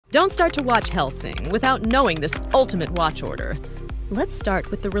Don't start to watch Hellsing without knowing this ultimate watch order. Let's start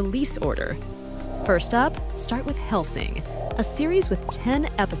with the release order. First up, start with Hellsing, a series with 10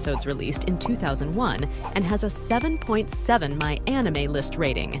 episodes released in 2001 and has a 7.7 My Anime List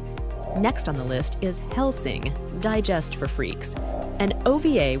rating. Next on the list is Hellsing, Digest for Freaks, an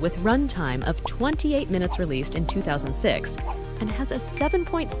OVA with runtime of 28 minutes released in 2006 and has a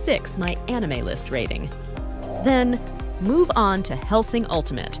 7.6 My Anime List rating. Then, move on to Hellsing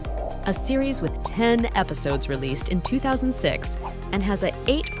Ultimate, a series with 10 episodes released in 2006 and has a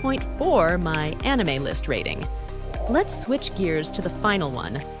 8.4 My Anime List rating. Let's switch gears to the final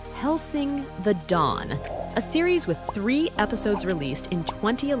one, Hellsing The Dawn, a series with 3 episodes released in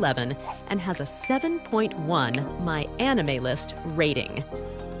 2011 and has a 7.1 My Anime List rating.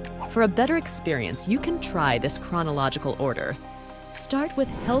 For a better experience, you can try this chronological order. Start with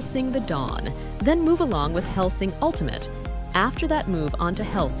Hellsing The Dawn, then move along with Hellsing Ultimate. After that, move on to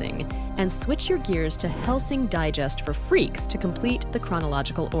Hellsing, and switch your gears to Hellsing Digest for Freaks to complete the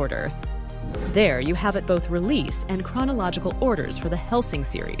chronological order. There, you have it both release and chronological orders for the Hellsing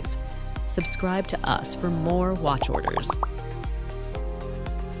series. Subscribe to us for more watch orders.